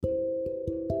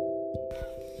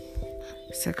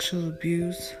Sexual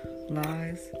abuse,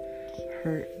 lies,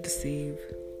 hurt, deceive,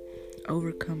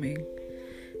 overcoming,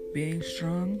 being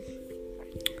strong,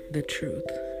 the truth.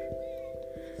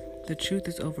 The truth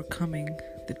is overcoming.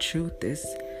 The truth is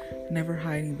never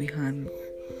hiding behind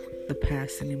the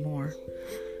past anymore.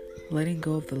 Letting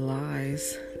go of the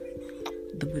lies,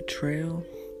 the betrayal,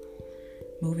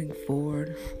 moving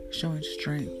forward, showing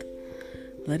strength,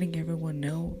 letting everyone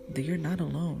know that you're not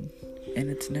alone and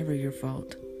it's never your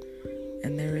fault.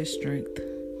 And there is strength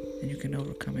and you can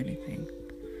overcome anything.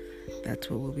 That's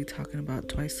what we'll be talking about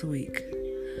twice a week.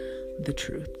 The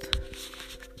truth.